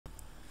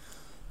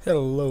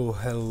Hello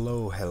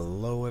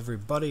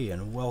everybody,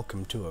 and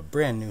welcome to a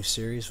brand new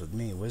series with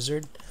me,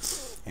 Wizard.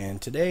 And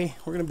today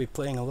we're going to be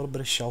playing a little bit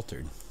of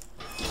Sheltered.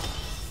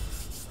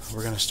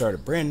 We're going to start a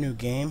brand new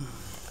game.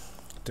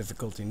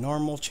 Difficulty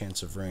normal,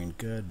 chance of rain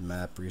good,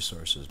 map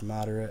resources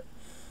moderate,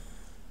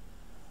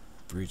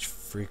 breach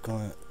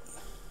frequency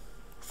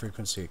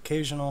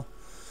occasional,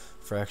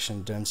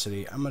 fraction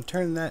density. I'm going to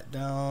turn that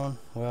down.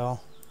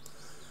 Well,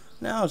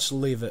 now let's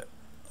leave it.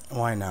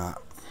 Why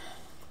not?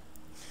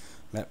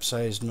 Map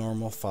size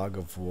normal, fog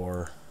of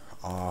war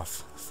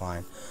off,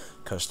 fine.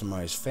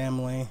 Customize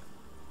family.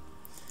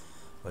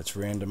 Let's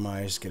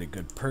randomize, get a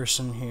good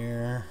person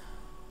here.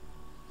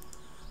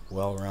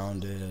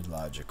 Well-rounded,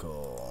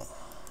 logical.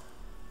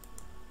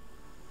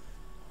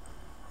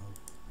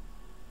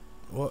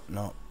 What?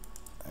 No.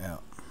 Yeah.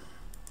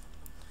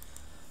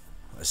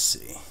 Let's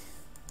see.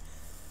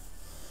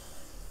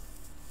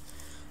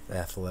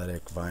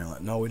 Athletic,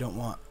 violent. No, we don't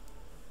want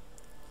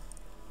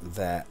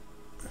that.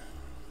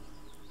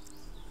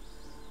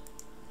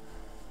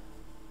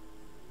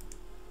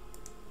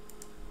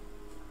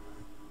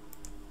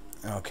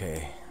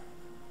 Okay.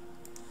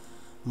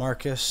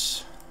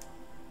 Marcus.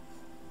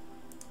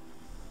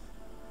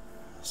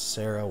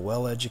 Sarah,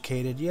 well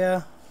educated,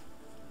 yeah.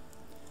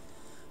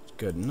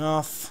 Good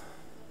enough.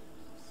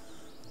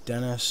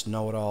 Dennis,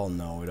 know it all,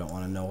 no, we don't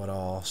want to know it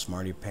all.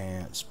 Smarty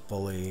pants,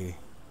 bully.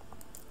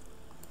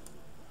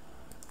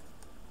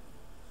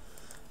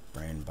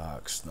 Brain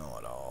box, know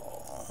it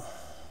all.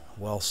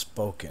 Well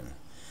spoken.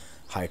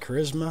 High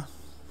charisma.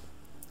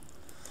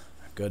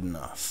 Good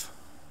enough.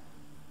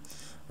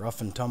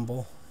 Rough and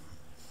tumble.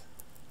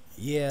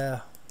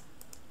 Yeah.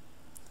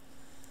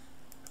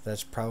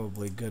 That's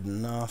probably good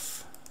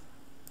enough.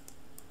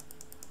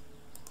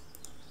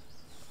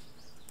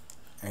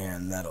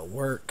 And that'll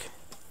work.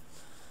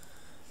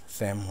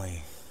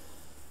 Family.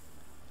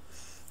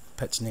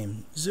 Pet's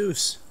name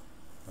Zeus.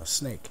 A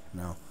snake.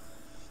 No.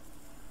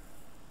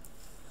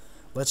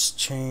 Let's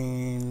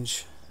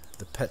change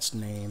the pet's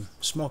name.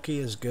 Smokey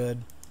is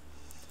good.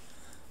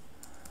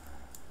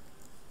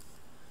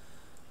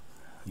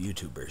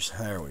 YouTubers.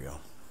 There we go.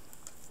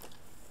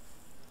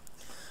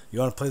 You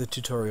want to play the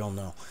tutorial?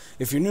 No.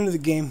 If you're new to the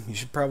game, you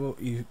should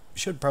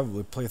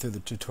probably play through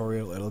the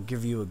tutorial. It'll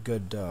give you a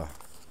good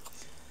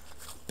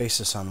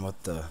basis on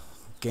what the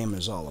game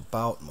is all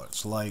about, and what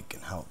it's like,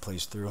 and how it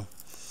plays through.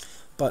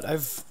 But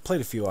I've played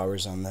a few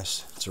hours on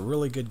this. It's a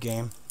really good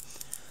game.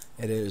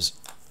 It is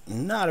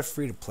not a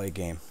free-to-play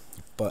game,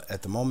 but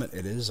at the moment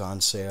it is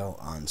on sale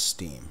on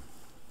Steam.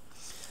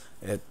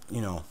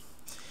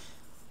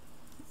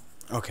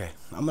 Okay,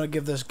 I'm going to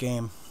give this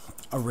game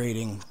a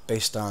rating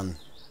based on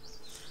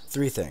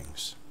three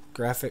things: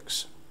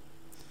 graphics,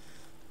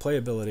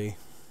 playability,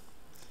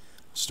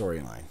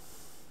 storyline.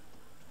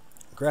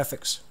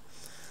 Graphics,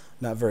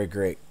 not very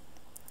great.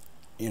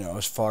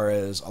 As far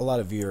as a lot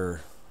of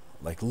your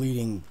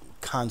leading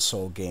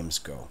console games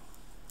go.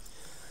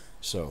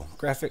 So,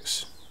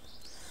 graphics,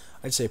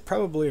 I'd say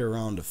probably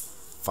around a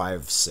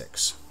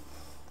 5-6.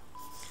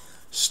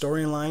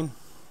 Storyline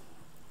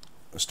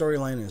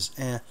is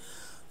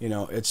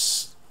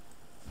it's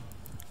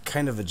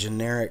kind of a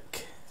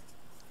generic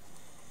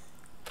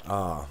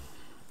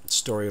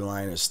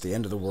storyline. It's the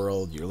end of the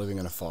world. You're living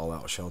in a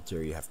fallout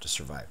shelter. You have to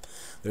survive.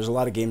 There's a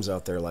lot of games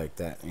out there like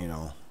that.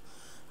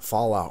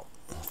 Fallout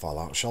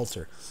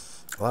Shelter.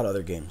 A lot of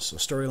other games. So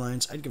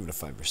storylines, I'd give it a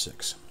 5 or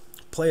 6.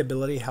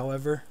 Playability,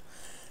 however,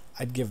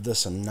 I'd give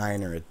this a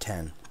 9 or a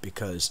 10,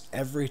 because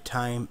every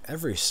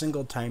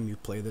single time you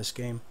play this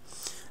game,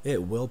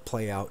 it will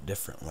play out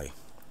differently.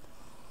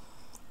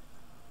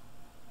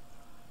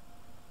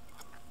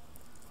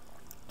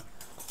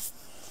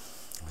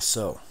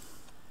 So,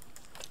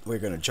 we're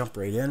going to jump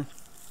right in.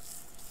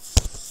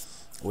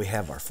 We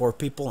have our 4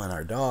 people and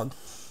our dog.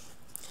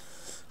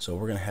 So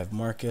we're going to have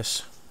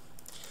Marcus.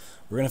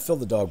 We're going to fill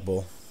the dog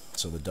bowl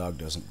so the dog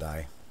doesn't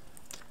die.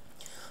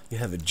 You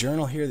have a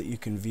journal here that you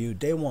can view.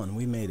 Day 1,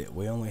 we made it.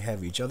 We only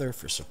have each other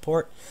for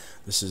support.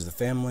 This is the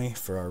family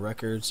for our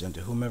records and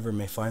to whomever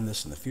may find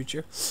this in the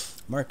future.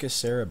 Marcus,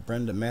 Sarah,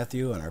 Brenda,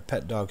 Matthew, and our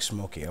pet dog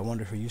Smokey. I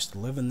wonder who used to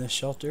live in this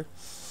shelter.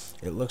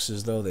 It looks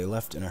as though they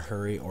left in a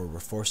hurry or were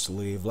forced to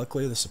leave.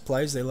 Luckily, the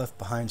supplies they left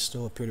behind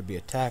still appear to be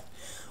intact.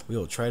 We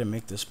will try to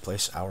make this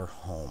place our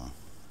home.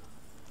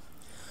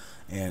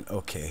 And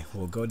okay,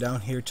 we'll go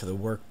down here to the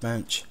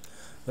workbench.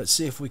 Let's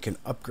see if we can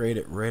upgrade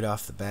it right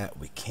off the bat.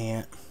 We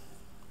can't.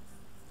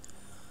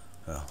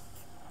 Well,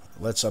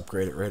 let's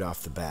upgrade it right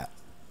off the bat.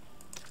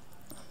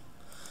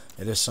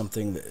 It is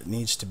something that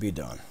needs to be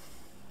done.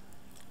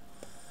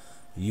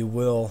 You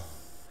will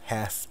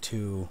have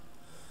to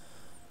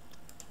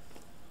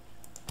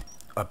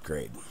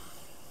upgrade.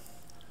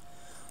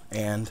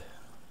 And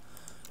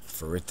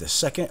for right this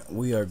second,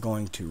 we are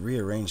going to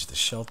rearrange the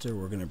shelter.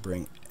 We're going to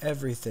bring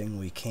everything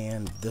we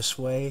can this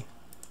way.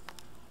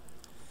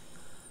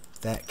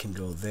 That can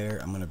go there.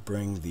 I'm going to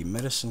bring the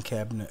medicine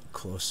cabinet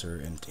closer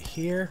into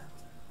here.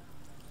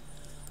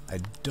 I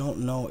don't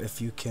know if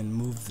you can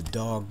move the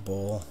dog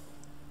bowl.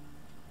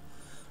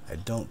 I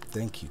don't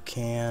think you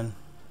can.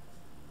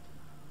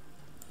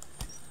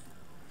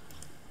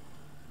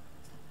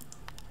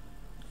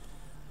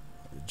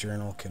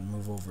 journal can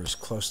move over as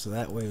close to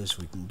that way as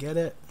we can get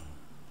it.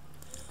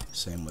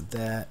 Same with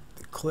that.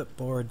 The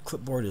clipboard.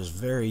 Clipboard is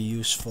very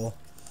useful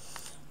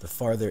the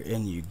farther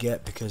in you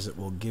get, because it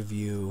will give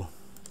you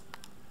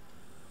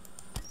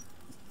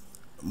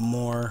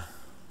more.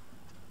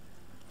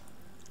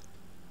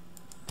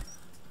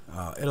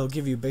 It'll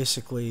give you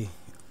basically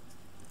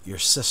your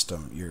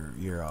system.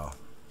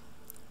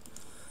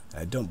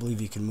 I don't believe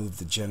you can move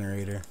the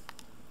generator.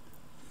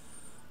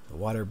 The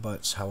water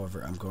butts,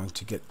 however, I'm going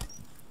to get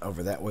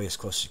over that way as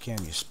close as you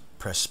can. You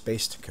press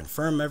space to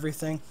confirm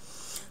everything.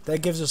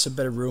 That gives us a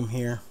bit of room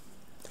here.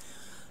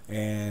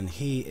 And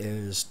he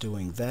is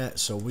doing that,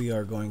 so we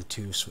are going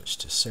to switch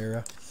to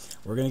Sarah.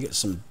 We're going to get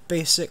some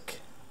basic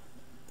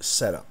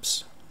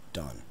setups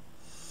done.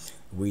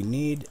 We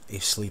need a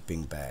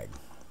sleeping bag.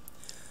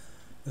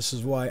 This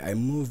is why I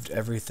moved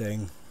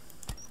everything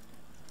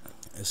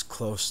as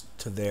close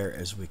to there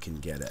as we can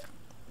get it.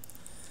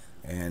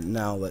 And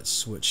now let's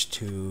switch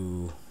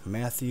to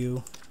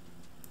Matthew.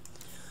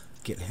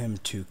 Get him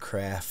to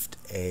craft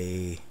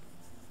a...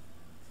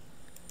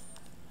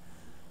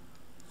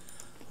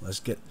 Let's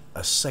get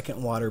a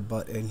second water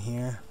butt in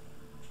here.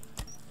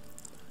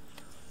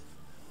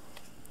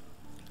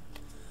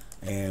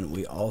 And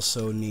we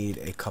also need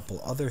a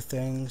couple other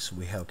things.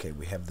 We have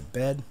the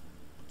bed,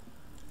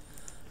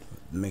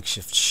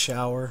 makeshift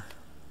shower.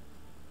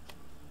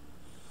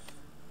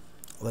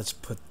 Let's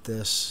put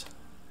this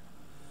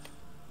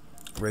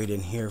right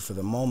in here for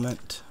the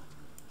moment.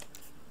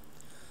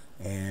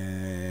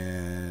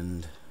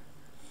 And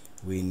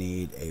we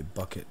need a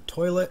bucket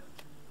toilet.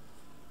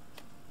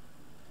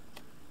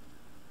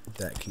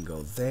 That can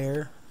go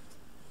there.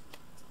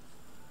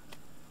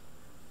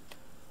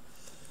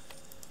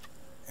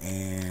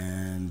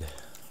 And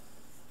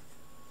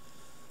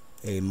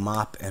a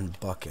mop and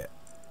bucket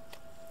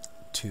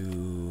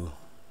to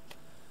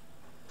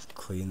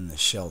clean the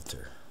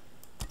shelter.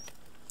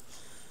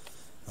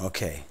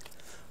 Okay,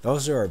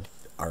 those are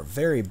our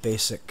very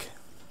basic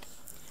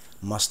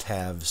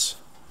must-haves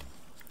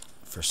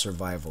for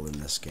survival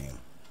in this game.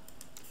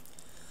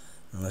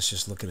 Now let's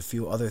just look at a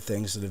few other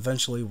things that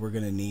eventually we're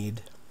going to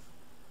need.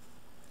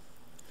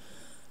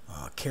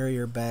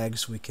 Carrier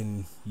bags, we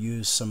can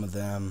use some of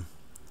them.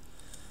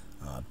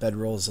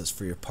 Bedrolls, that's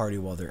for your party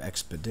while they're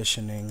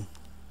expeditioning.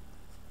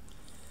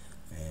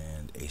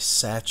 And a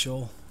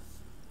satchel.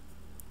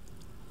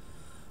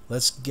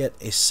 Let's get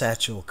a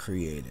satchel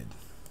created.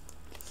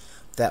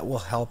 That will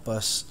help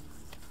us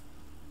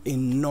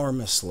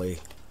enormously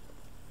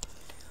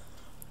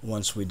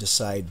once we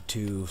decide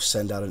to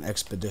send out an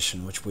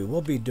expedition, which we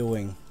will be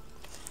doing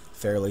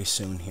fairly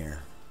soon here.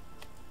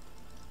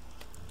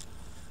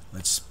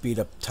 Let's speed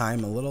up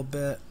time a little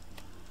bit.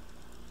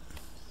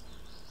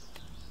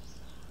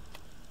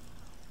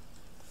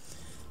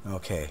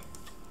 Okay.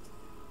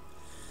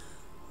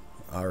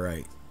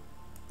 Alright.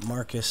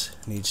 Marcus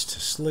needs to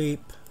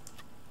sleep.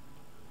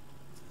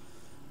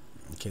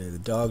 Okay, the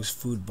dog's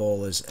food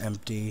bowl is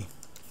empty.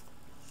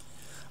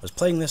 I was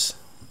playing this,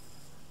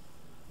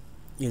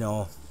 you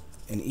know,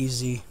 in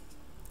easy,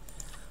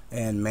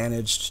 and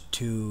managed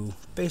to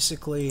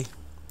basically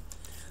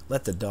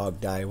let the dog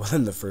die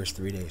within the first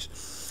 3 days.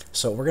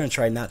 So we're going to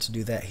try not to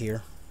do that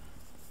here.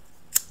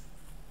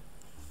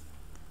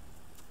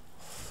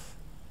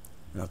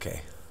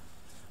 Okay.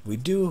 We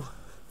do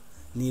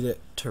need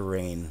it to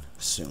rain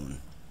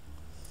soon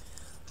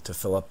to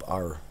fill up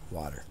our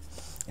water.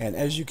 And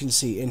as you can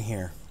see in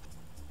here,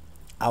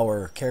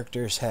 our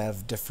characters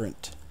have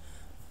different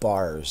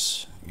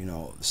bars, you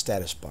know,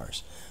 status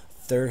bars.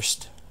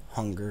 Thirst,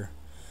 hunger,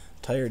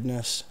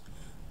 tiredness,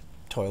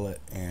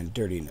 toilet, and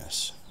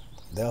dirtiness.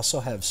 They also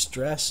have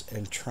stress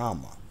and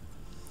trauma.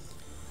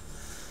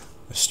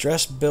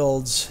 Stress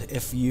builds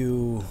if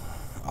you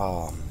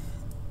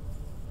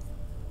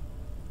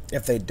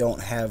if they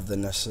don't have the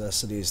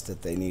necessities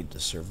that they need to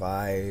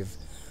survive.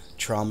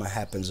 Trauma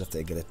happens if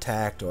they get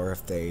attacked, or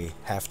if they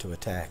have to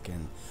attack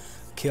and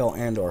kill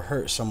and or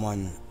hurt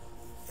someone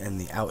in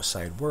the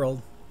outside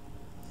world.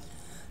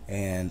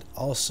 And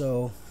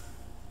also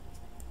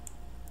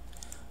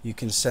you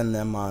can send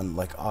them on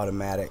like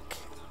automatic.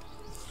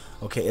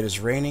 Okay, it is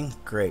raining.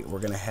 Great. We're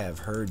gonna have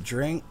her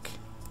drink.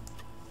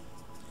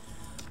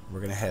 We're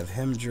gonna have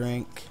him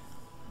drink.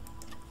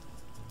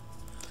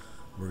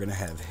 We're gonna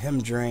have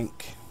him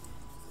drink.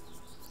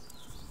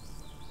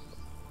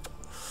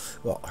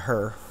 Well,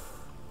 her.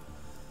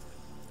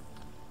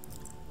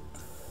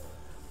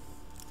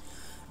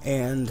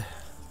 And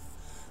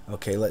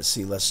okay, let's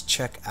see. Let's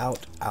check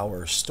out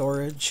our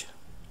storage.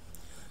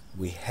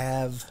 We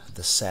have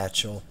the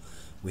satchel.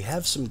 We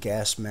have some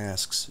gas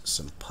masks,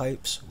 some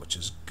pipes, which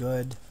is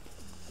good.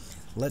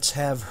 Let's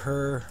have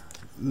her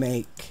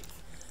make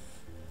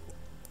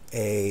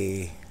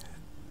a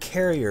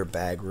carrier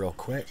bag real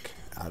quick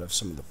out of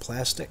some of the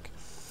plastic.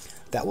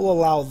 That will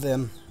allow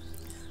them,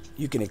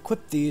 you can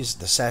equip these,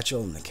 the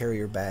satchel and the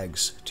carrier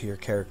bags, to your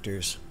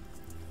characters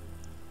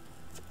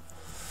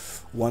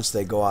once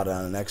they go out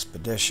on an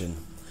expedition.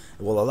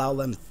 It will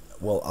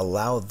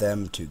allow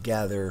them to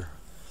gather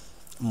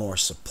more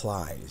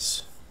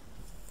supplies.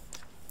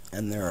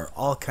 And there are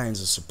all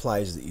kinds of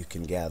supplies that you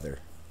can gather.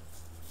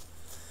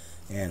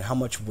 And how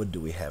much wood do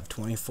we have?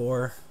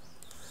 24.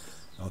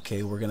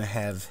 Okay, we're gonna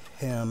have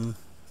him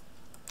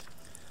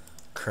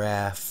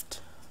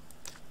craft,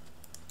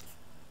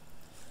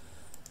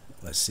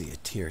 let's see, a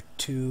tier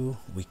 2.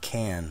 We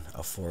can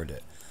afford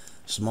it.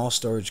 Small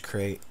storage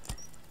crate,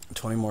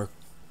 20 more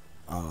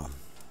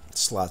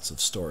slots of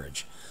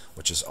storage,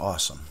 which is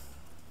awesome.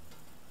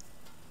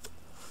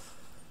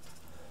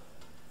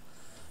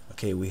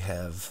 Okay, we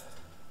have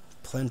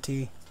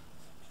plenty.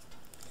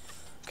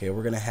 Okay,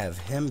 we're gonna have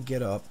him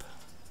get up,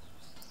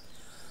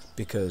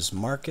 because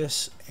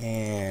Marcus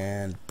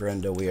and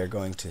Brenda we are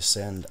going to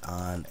send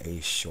on a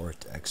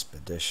short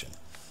expedition.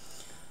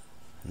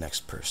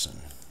 Next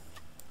person.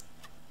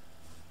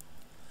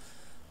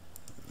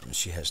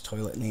 She has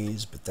toilet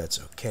needs, but that's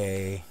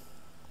okay.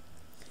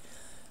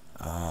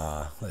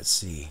 Let's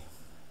see.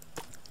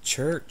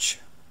 Church.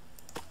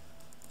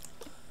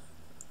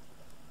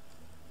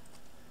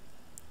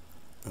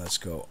 Let's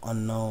go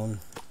unknown,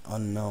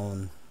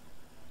 unknown,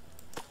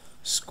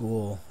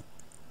 school,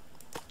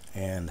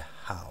 and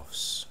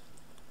house.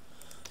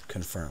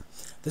 Confirm.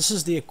 This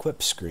is the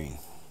equip screen.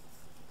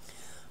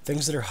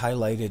 Things that are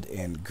highlighted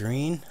in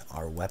green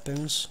are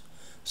weapons.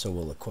 So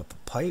we'll equip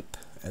a pipe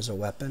as a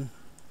weapon.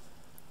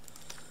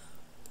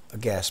 A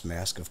gas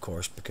mask, of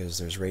course, because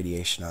there's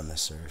radiation on the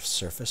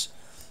surface.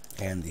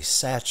 And the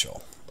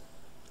satchel.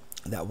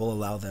 That will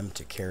allow them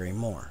to carry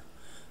more.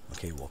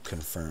 Okay, we'll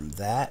confirm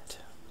that.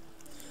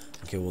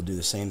 Okay, we'll do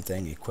the same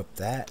thing. Equip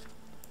that.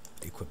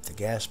 Equip the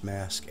gas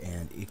mask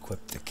and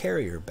equip the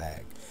carrier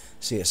bag.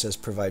 See, it says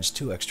provides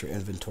 2 extra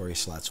inventory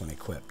slots when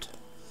equipped.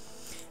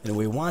 And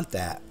we want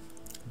that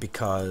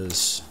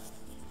because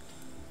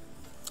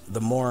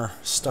the more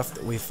stuff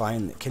that we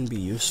find that can be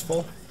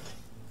useful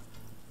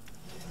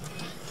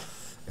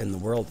in the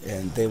world,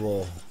 and they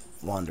will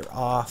wander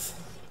off,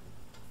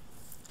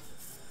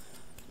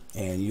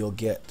 and you'll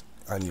get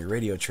on your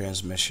radio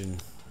transmission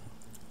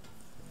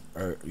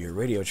or your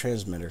radio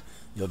transmitter,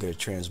 you'll get a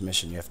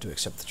transmission. You have to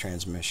accept the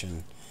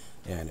transmission,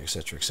 and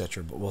etc.,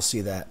 etc. But we'll see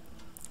that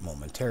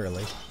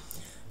momentarily.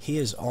 He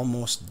is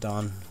almost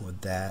done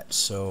with that,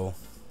 so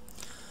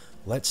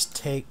let's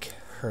take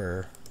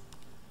her,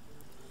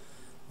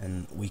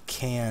 and we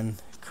can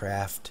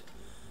craft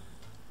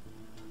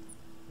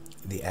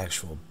the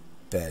actual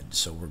bed.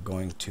 So we're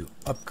going to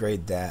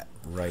upgrade that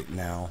right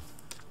now.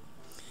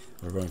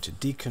 We're going to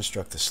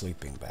deconstruct the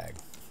sleeping bag,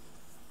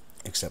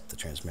 accept the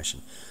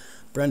transmission.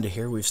 Brenda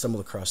here, we've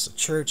stumbled across the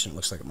church and it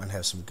looks like it might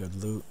have some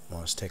good loot.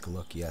 Want us to take a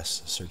look?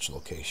 Yes. Search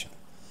location.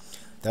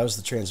 That was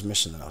the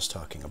transmission that I was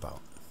talking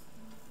about.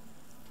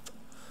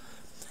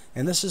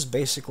 And this is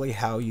basically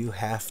how you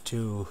have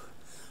to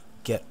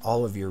get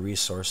all of your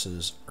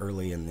resources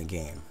early in the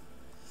game.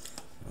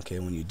 Okay,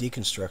 when you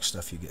deconstruct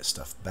stuff, you get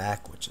stuff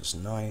back, which is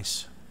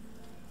nice.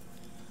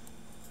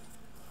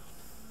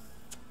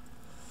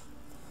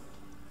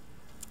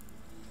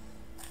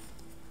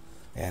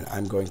 And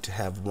I'm going to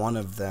have one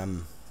of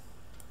them.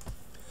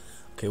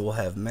 Okay, we'll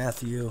have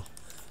Matthew.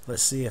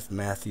 Let's see if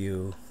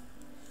Matthew...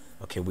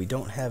 Okay, we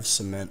don't have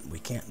cement. We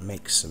can't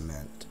make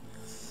cement.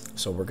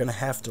 So we're going to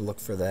have to look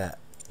for that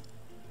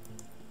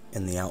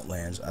in the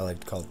Outlands. I like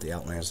to call it the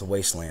Outlands, the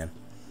Wasteland.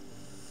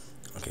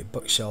 Okay,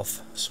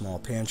 bookshelf, small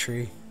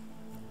pantry,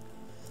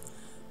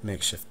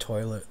 makeshift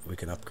toilet. We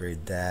can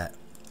upgrade that.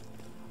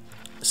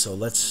 So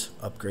let's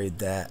upgrade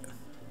that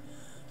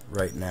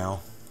right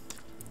now.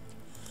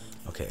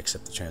 Okay,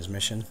 accept the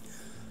transmission.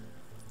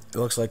 It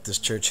looks like this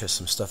church has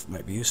some stuff that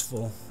might be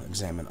useful.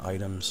 Examine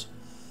items.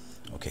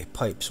 Okay,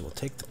 pipes. We'll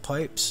take the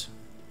pipes.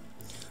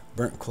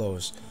 Burnt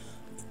clothes.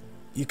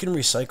 You can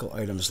recycle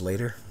items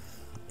later,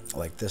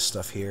 like this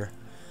stuff here,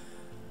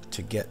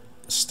 to get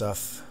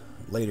stuff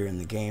later in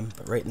the game,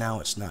 but right now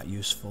it's not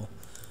useful.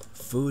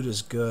 Food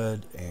is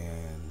good,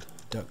 and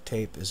duct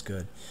tape is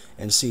good.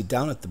 And see,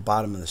 down at the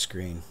bottom of the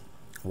screen,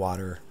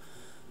 water,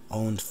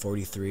 owned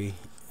 43.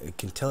 It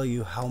can tell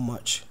you how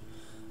much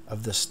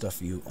of this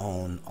stuff you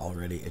own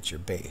already at your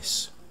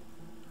base.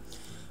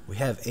 We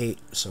have 8,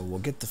 so we'll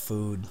get the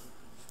food.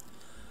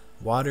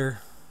 Water,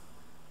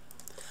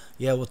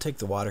 yeah, we'll take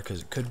the water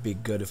because it could be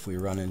good if we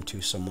run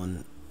into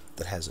someone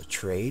that has a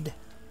trade.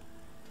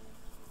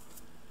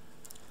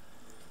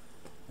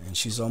 And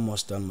she's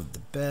almost done with the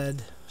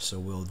bed, so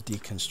we'll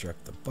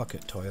deconstruct the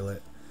bucket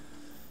toilet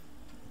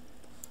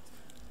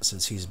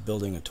since he's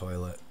building a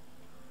toilet,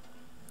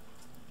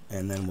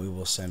 and then we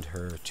will send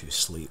her to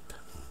sleep.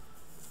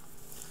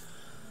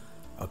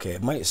 Okay,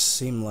 it might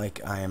seem like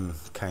I'm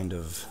kind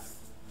of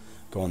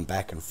going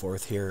back and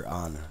forth here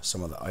on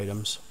some of the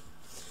items,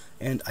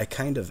 and I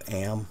kind of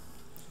am,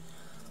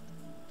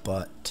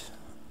 but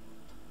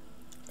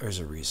there's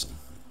a reason.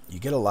 You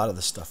get a lot of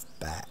the stuff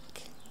back.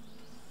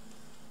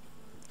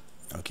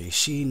 Okay,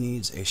 she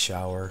needs a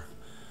shower.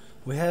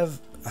 We have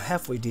a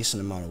halfway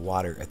decent amount of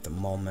water at the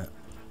moment,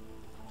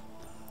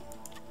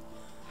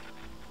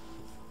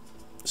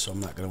 so I'm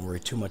not going to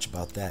worry too much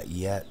about that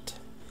yet.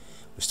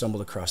 We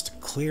stumbled across a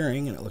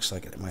clearing, and it looks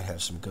like it might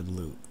have some good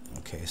loot.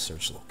 Okay,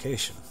 search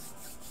location.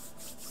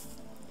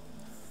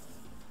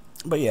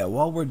 But yeah,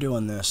 while we're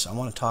doing this, I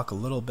want to talk a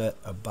little bit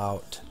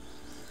about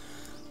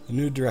the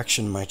new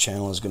direction my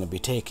channel is going to be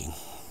taking.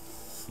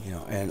 You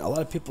know, and a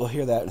lot of people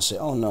hear that and say,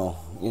 "Oh no,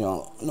 you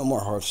know, no more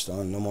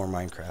Hearthstone, no more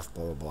Minecraft,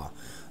 blah blah blah."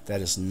 That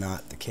is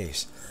not the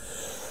case.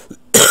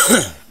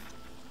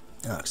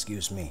 Oh,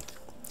 excuse me.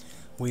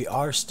 We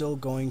are still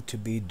going to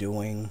be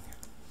doing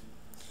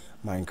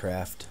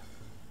Minecraft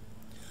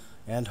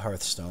and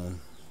Hearthstone,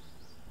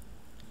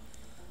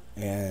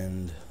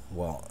 and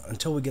well,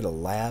 until we get a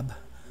lab,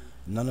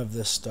 none of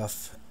this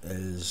stuff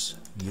is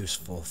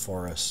useful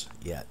for us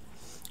yet.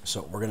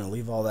 So we're going to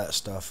leave all that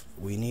stuff.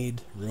 We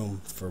need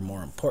room for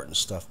more important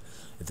stuff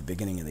at the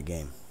beginning of the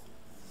game.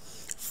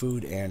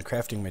 Food and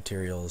crafting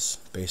materials,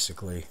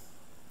 basically.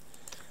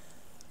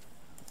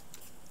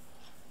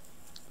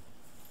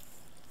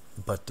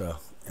 But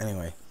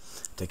anyway,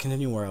 to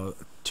continue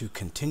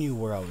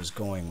where I was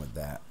going with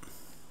that,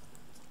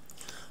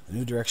 the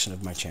new direction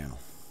of my channel.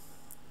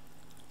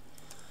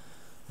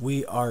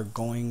 We are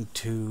going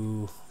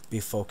to be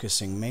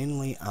focusing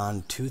mainly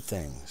on two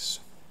things.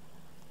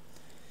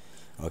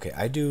 Okay,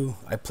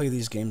 I play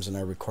these games and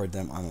I record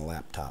them on a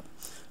laptop.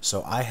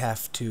 So I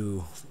have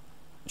to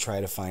try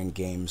to find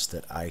games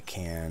that I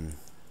can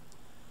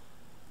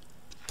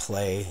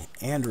play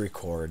and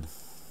record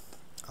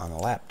on a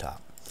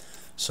laptop.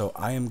 So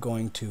I am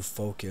going to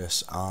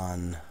focus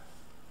on...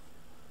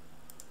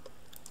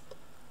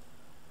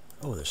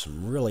 Oh, there's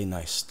some really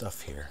nice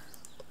stuff here.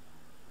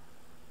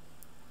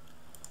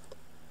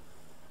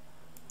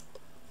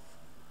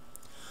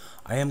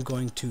 I am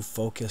going to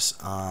focus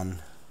on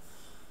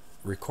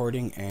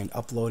recording and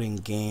uploading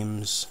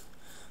games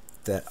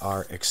that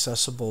are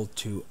accessible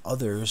to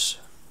others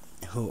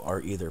who are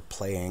either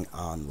playing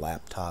on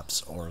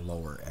laptops or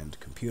lower end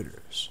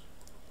computers.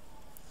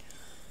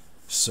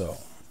 So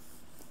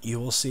you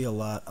will see a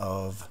lot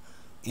of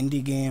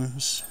indie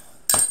games,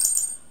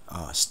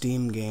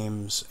 Steam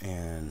games,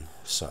 and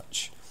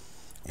such.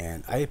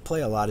 And I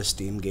play a lot of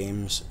Steam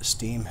games.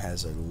 Steam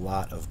has a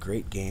lot of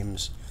great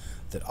games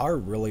that are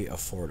really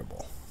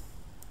affordable.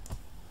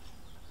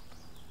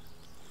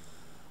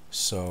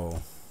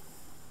 So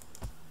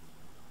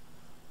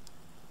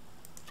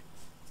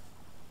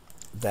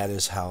that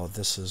is how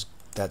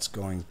that's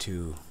going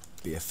to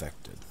be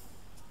affected.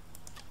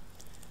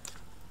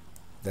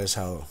 That's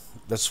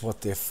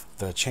what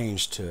the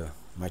change to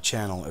my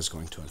channel is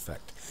going to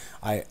affect.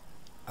 I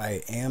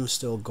am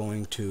still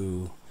going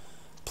to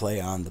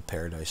play on the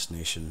Paradise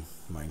Nation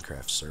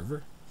Minecraft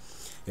server.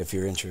 If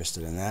you're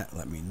interested in that,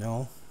 let me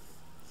know.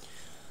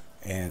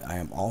 And I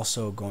am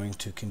also going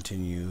to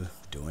continue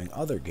doing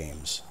other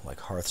games like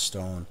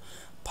Hearthstone,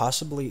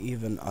 possibly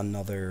even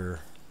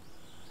another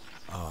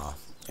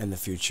in the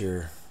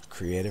future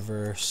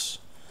Creativerse,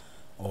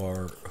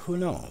 or who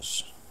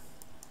knows?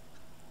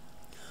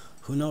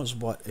 Who knows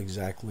what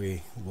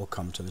exactly will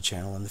come to the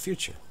channel in the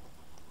future?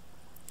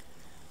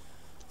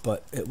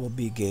 But it will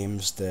be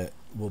games that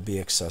will be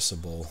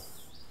accessible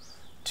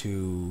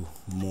to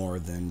more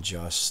than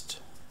just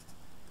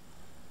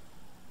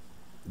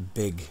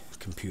big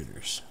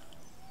computers.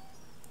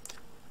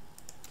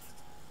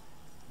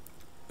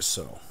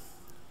 So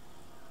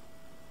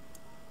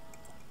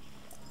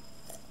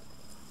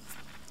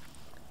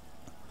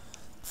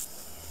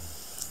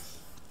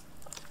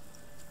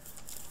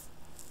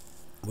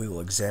we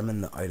will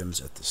examine the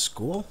items at the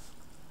school.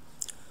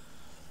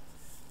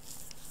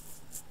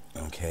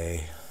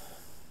 Okay.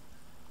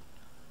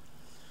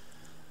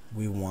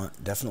 We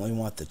definitely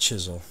want the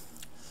chisel.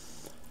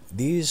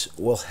 These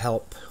will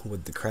help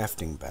with the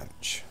crafting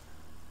bench.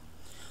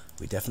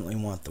 We definitely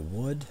want the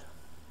wood.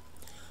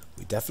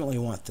 We definitely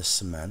want the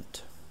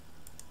cement.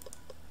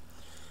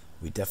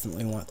 We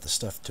definitely want the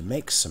stuff to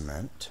make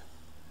cement.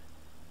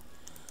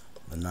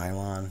 The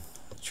nylon,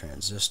 the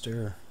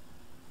transistor.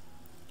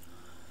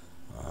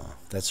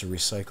 That's a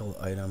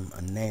recycled item.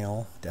 A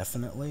nail,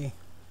 definitely.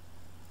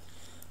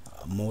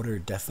 A motor,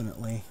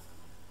 definitely.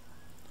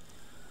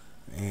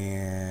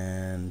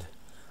 And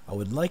I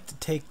would like to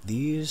take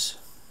these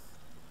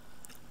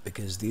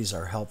because these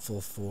are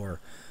helpful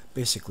for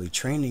basically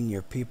training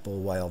your people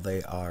while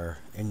they are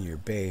in your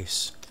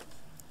base.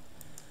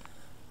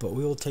 But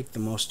we will take the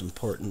most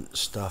important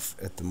stuff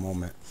at the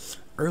moment.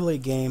 Early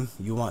game,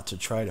 you want to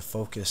try to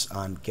focus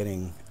on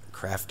getting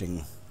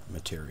crafting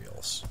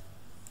materials.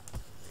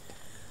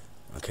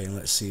 Okay,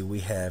 let's see, we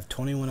have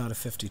 21 out of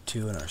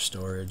 52 in our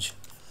storage.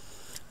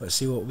 Let's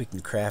see what we can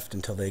craft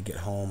until they get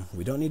home.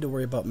 We don't need to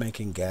worry about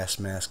making gas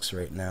masks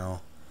right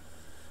now.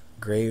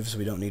 Graves,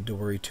 we don't need to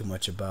worry too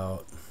much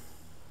about.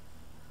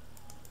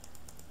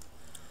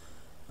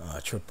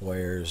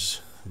 Tripwires,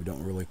 we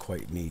don't really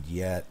quite need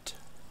yet.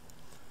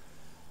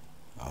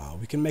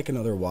 We can make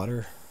another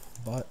water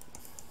butt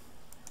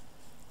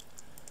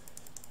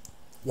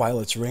while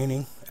it's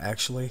raining,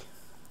 actually.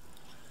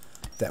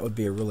 That would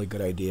be a really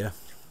good idea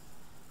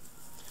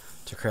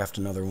to craft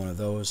another one of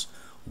those.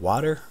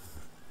 Water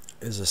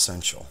is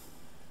essential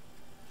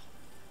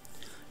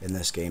in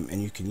this game,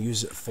 and you can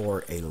use it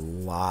for a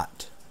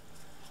lot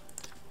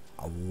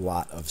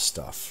of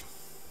stuff.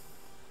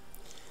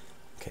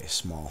 Okay,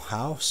 small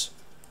house.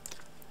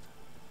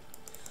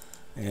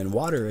 And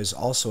water is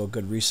also a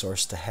good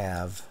resource to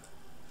have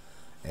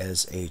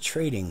as a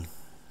trading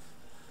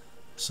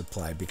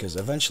supply, because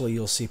eventually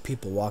you'll see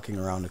people walking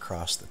around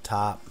across the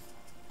top,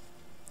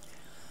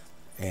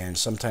 and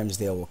sometimes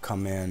they will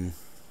come in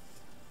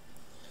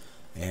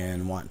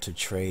and want to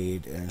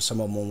trade, and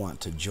some of them will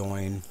want to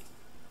join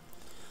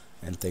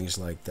and things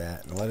like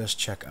that. And let us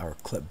check our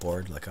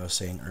clipboard. Like I was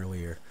saying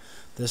earlier,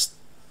 this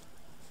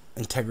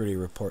integrity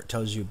report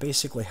tells you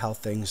basically how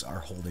things are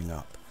holding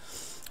up.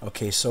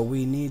 Okay, so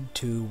we need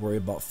to worry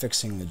about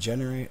fixing the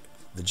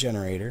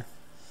generator,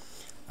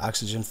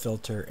 oxygen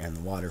filter, and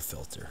the water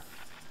filter.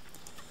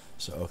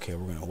 So okay,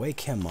 we're going to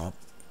wake him up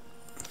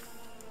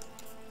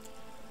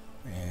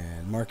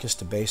and Marcus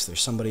to base.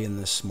 There's somebody in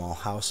this small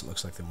house. It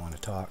looks like they want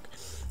to talk.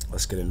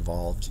 Let's get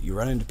involved. You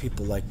run into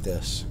people like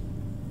this.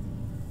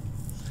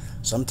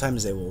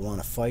 Sometimes they will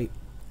want to fight,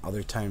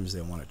 other times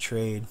they want to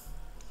trade.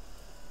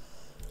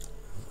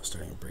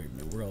 Starting a Brave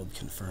New World,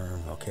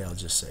 confirm. Okay, I'll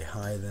just say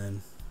hi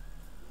then.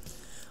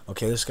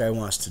 Okay, this guy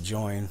wants to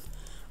join.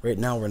 Right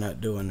now we're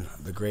not doing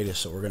the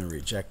greatest, so we're going to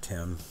reject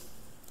him.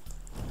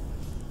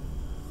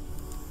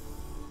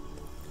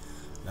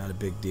 Not a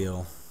big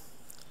deal.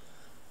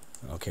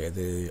 Okay,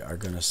 they are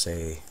going to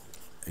say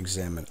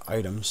examine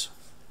items.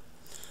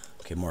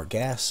 Okay, more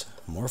gas,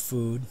 more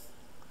food.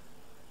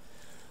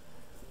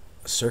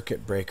 A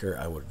circuit breaker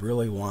I would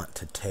really want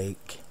to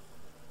take.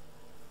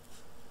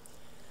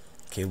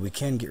 Okay, we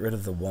can get rid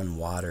of the one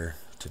water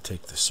to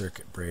take the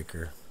circuit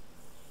breaker.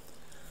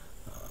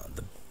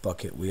 The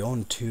bucket, we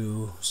own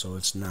 2, so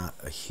it's not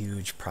a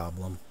huge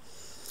problem.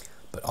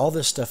 But all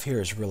this stuff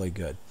here is really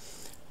good.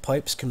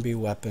 Pipes can be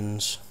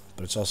weapons,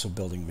 but it's also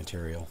building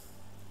material.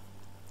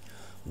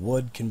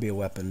 Wood can be a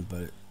weapon,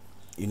 but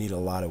you need a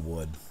lot of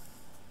wood.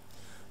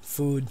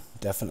 Food,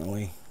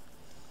 definitely.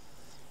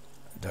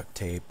 Duct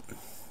tape.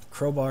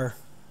 Crowbar,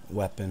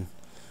 weapon.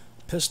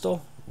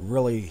 Pistol,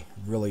 really,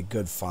 really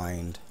good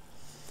find.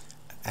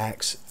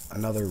 Axe,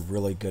 another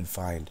really good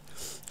find.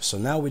 So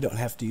now we don't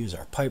have to use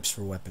our pipes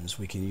for weapons.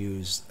 We can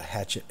use a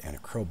hatchet and a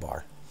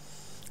crowbar.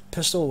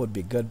 Pistol would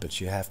be good, but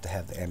you have to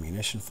have the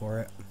ammunition for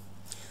it.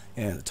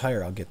 And the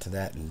tire, I'll get to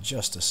that in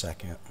just a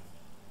second.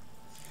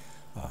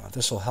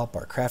 This will help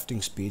our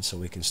crafting speed, so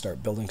we can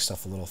start building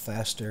stuff a little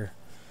faster.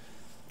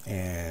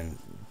 And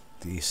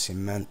the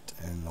cement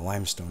and the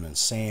limestone and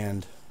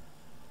sand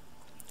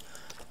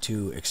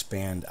to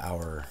expand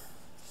our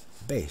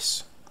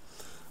base.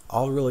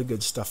 All really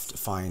good stuff to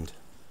find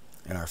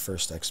in our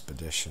first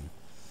expedition.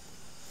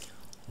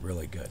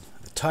 Really good.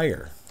 The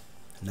tire.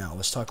 Now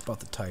let's talk about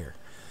the tire.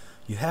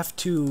 You have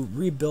to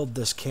rebuild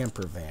this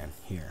camper van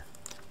here.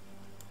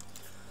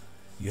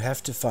 You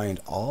have to find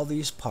all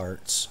these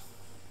parts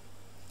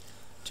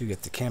to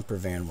get the camper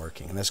van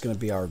working, and that's going to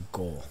be our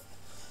goal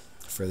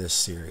for this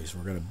series.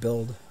 We're going to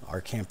build our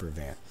camper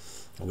van.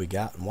 We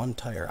got one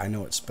tire. I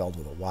know it's spelled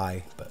with a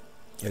Y, but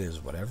it is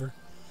whatever.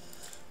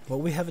 But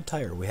we have a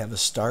tire. We have a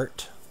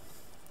start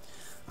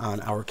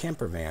on our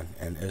camper van,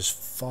 and as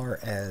far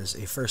as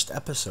a first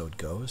episode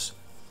goes,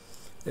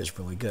 it's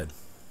really good.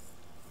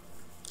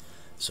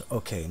 So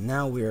okay,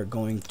 now we are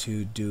going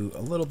to do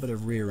a little bit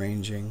of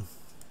rearranging.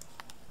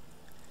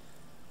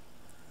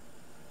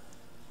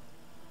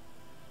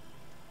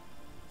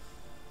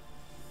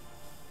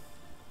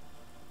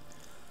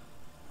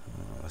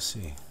 Let's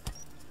see.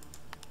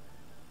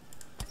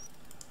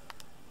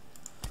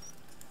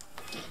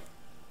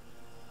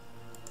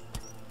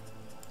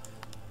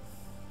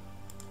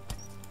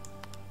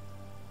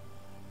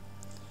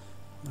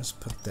 Let's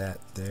put that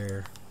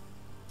there.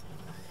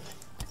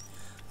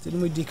 Didn't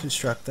we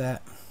deconstruct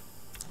that?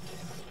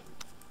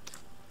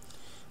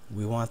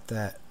 We want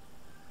that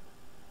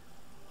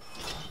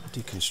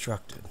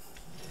deconstructed.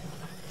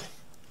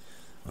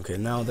 Okay,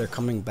 now they're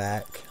coming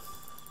back.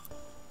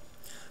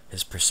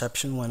 His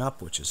perception went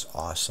up, which is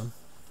awesome.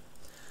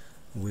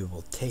 We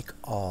will take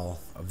all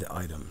of the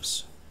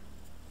items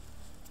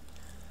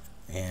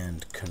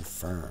and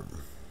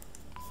confirm.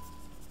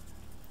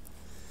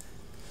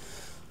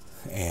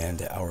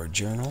 And our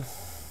journal,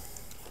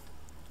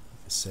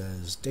 it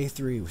says day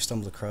 3, we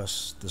stumbled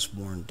across this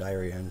worn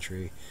diary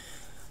entry.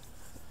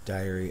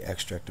 Diary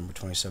extract number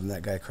 27.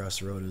 That guy across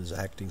the road is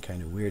acting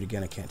kind of weird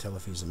again. I can't tell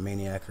if he's a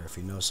maniac or if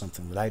he knows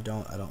something that I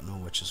don't. I don't know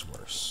which is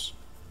worse.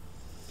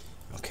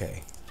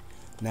 Okay.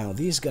 Now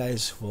these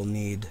guys will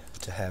need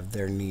to have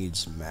their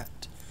needs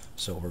met.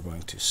 So we're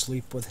going to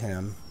sleep with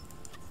him.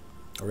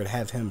 We're going to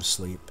have him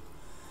sleep.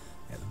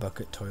 And the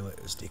bucket toilet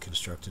is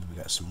deconstructed. We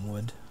got some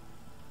wood.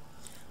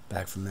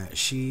 Back from that,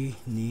 she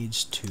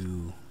needs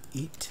to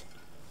eat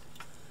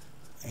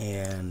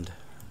and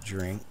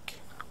drink.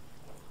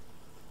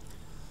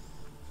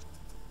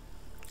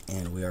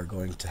 And we are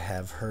going to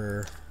have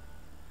her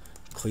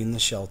clean the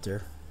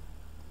shelter.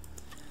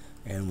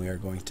 And we are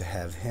going to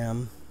have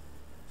him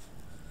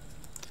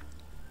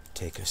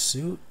take a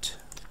suit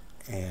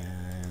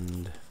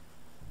and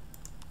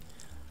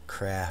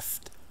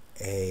craft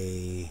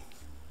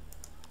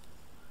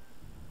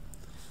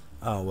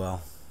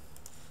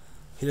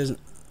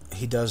he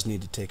he does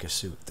need to take a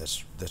suit.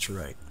 That's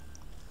right.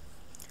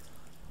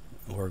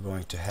 We're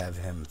going to have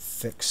him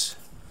fix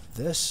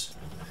this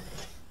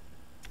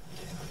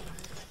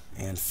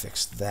and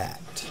fix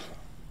that.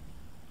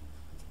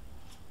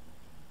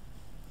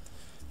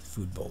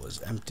 Food bowl is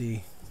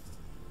empty.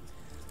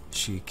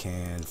 She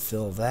can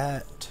fill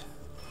that,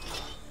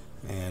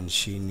 and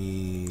she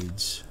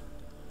needs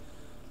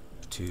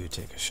to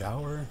take a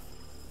shower.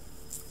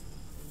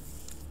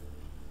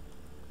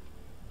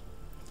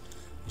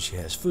 She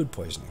has food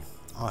poisoning.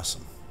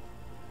 Awesome.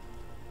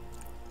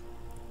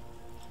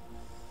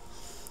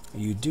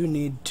 You do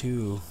need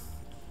to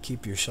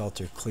keep your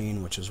shelter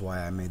clean, which is why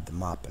I made the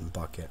mop and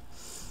bucket.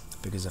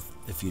 Because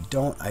if you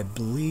don't, I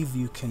believe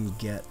you can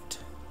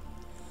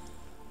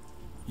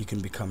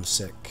become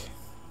sick.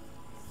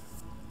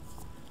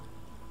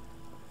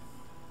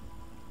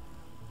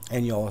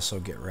 And you'll also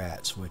get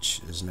rats,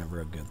 which is never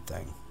a good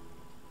thing.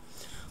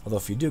 Although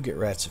if you do get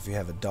rats, if you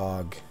have a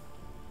dog,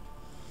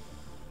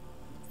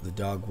 the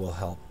dog will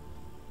help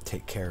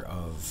take care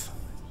of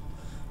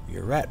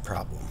your rat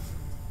problem.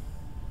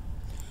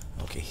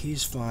 Okay,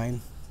 he's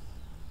fine.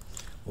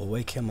 We'll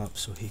wake him up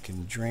so he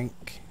can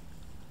drink.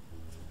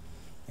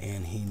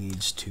 And he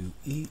needs to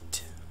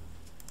eat.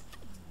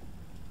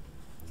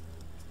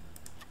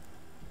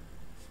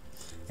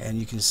 And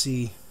you can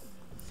see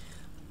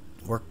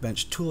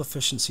workbench tool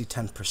efficiency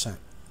 10%.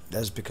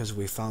 That's because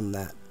we found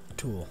that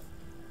tool.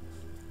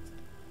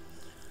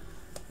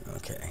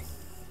 Okay.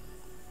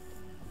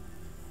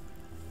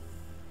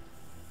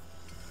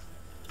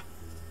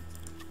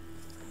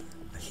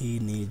 He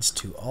needs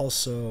to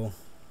also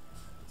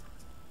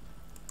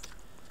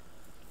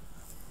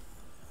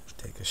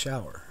take a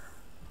shower.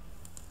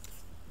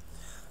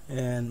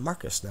 And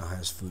Marcus now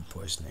has food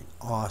poisoning.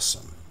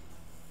 Awesome.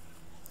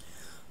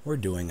 We're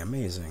doing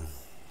amazing.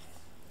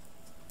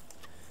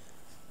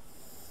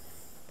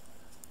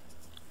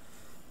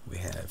 We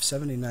have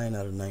 79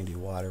 out of 90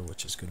 water,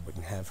 which is good. We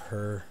can have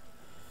her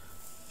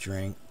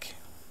drink.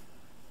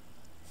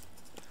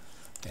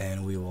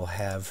 And we will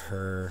have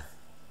her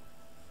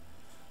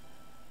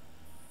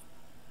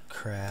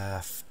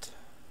craft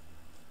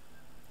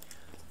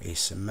a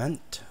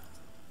cement.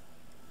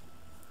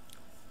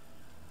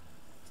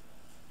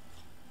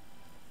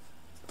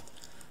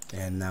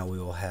 And now we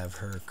will have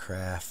her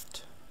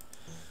craft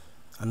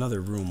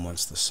another room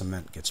once the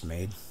cement gets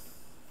made.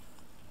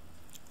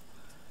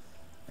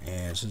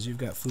 And since you've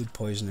got food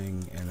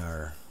poisoning and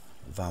are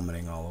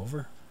vomiting all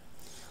over,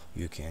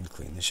 you can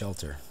clean the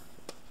shelter.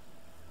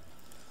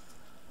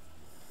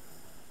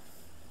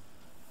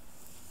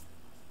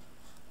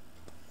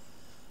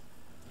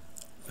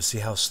 See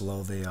how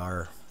slow they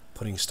are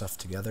putting stuff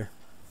together?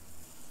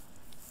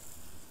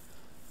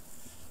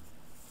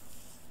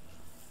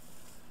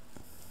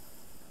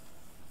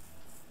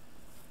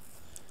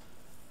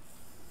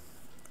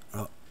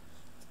 Oh,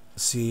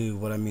 see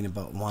what I mean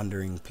about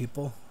wandering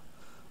people?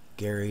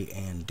 Gary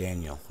and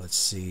Daniel. Let's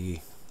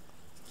see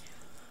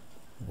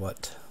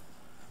what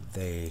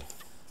they...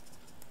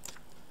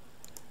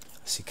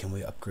 See, can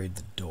we upgrade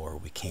the door?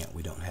 We can't.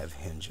 We don't have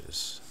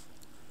hinges.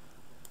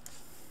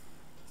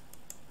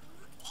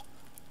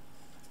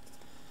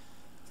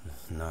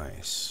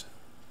 Nice.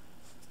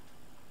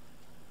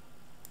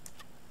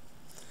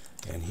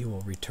 And he will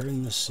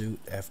return the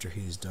suit after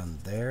he's done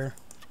there.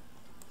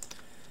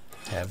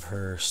 Have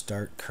her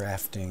start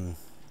crafting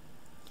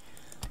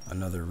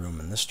another room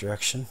in this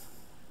direction.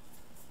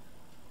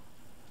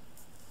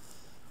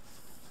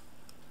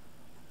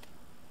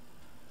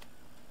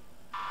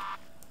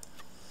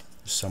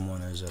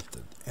 Someone is at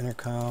the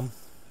intercom,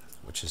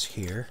 which is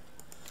here.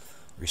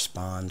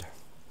 Respond.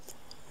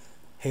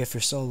 Hey, if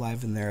you're still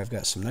alive in there, I've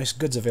got some nice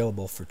goods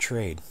available for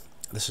trade.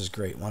 This is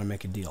great. Want to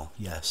make a deal?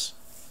 Yes.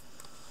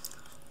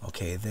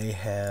 Okay, they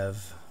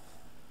have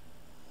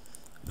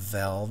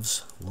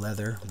valves,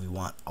 leather. We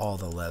want all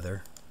the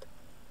leather.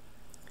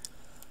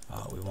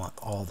 We want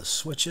all the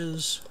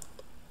switches.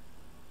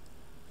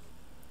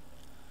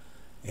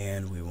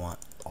 And we want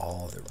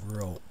all the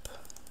rope.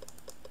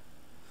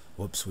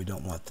 Whoops, we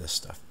don't want this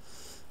stuff.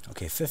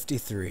 Okay,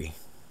 53.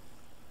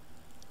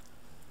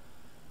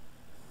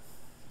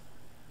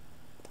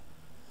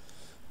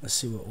 Let's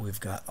see what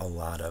we've got a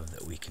lot of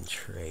that we can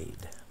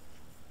trade.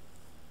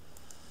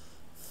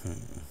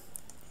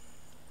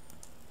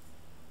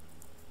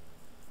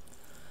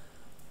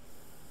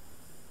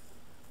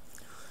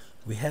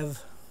 We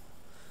have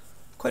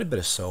quite a bit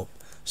of soap.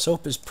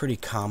 Soap is pretty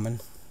common,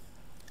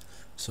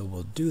 so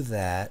we'll do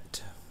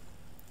that.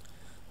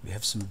 We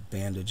have some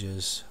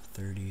bandages,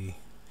 30.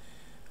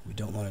 We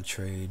don't want to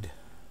trade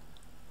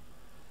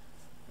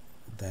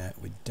that.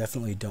 We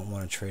definitely don't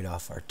want to trade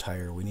off our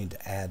tire. We need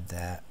to add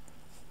that.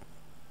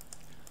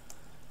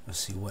 Let's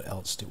see, what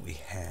else do we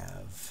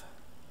have?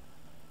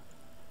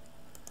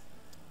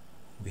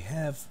 We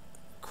have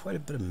quite a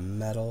bit of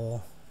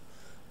metal,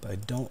 but I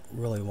don't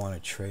really want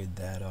to trade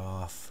that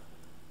off.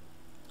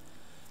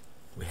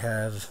 We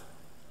have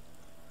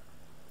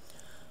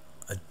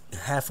a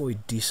halfway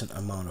decent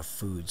amount of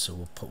food, so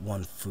we'll put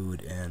one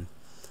food in.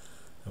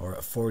 We're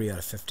at 40 out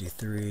of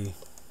 53.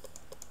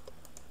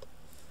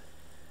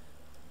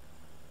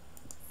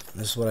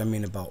 This is what I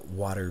mean about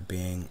water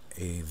being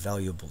a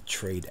valuable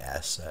trade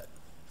asset.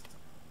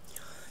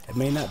 It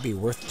may not be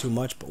worth too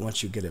much, but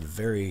once you get a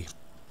very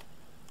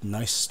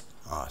nice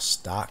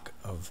stock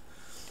of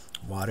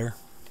water,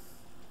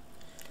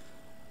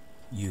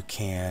 you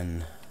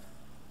can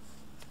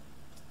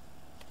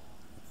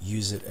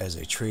use it as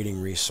a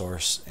trading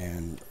resource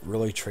and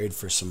really trade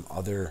for some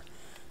other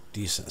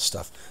decent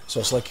stuff. So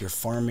it's like you're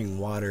farming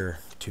water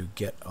to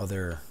get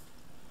other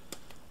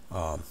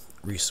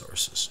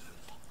resources.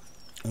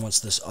 And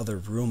once this other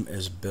room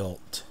is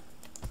built,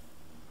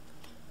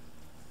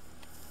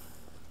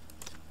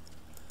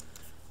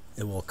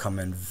 it will come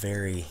in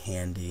very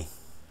handy.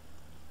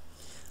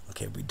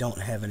 Okay, we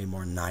don't have any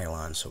more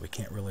nylon, so we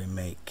can't really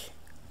make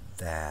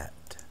that.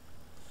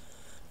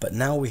 But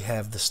now we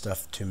have the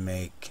stuff to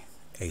make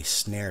a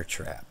snare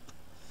trap,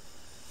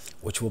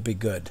 which will be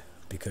good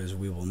because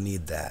we will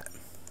need that.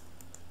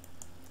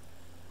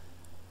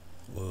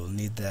 We'll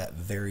need that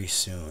very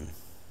soon.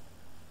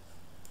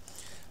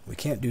 We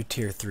can't do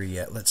tier 3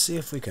 yet. Let's see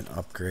if we can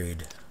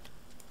upgrade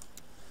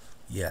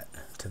yet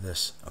to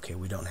this. Okay,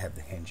 we don't have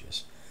the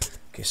hinges.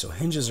 Okay, so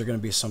hinges are going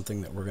to be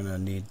something that we're going to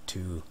need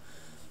to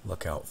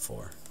look out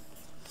for.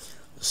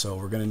 So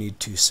we're going to need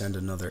to send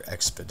another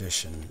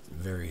expedition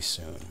very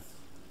soon.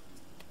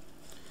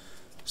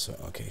 So,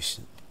 okay,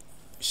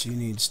 she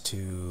needs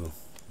to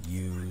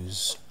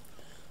use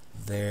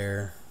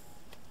their...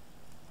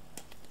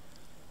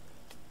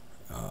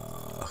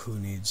 who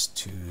needs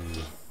to...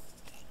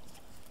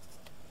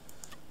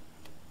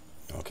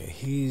 Okay,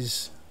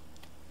 he's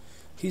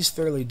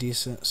fairly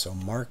decent, so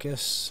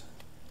Marcus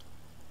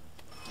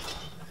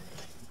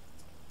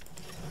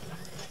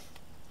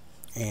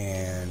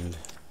and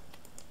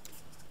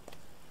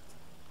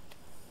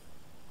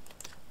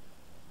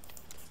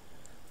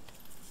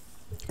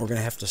we're going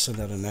to have to send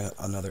out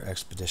another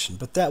expedition,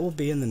 but that will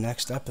be in the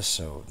next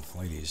episode,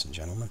 ladies and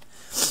gentlemen.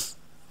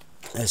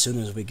 As soon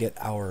as we get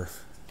our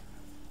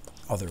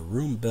other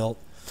room built,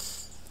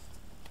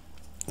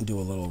 do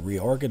a little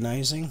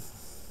reorganizing,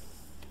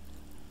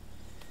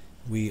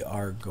 we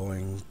are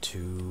going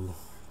to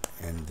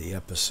end the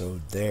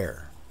episode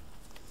there.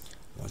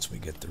 Once we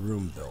get the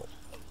room built,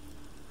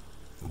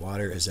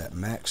 water is at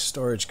max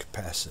storage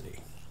capacity.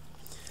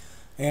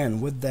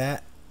 And with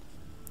that,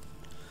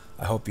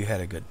 I hope you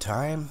had a good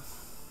time.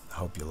 I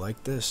hope you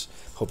liked this.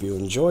 Hope you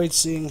enjoyed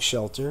seeing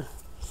Shelter.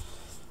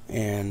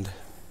 And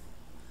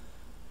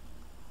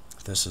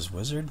this is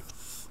Wizard.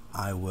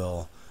 I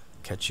will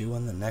catch you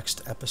on the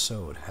next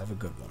episode. Have a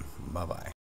good one. Bye-bye.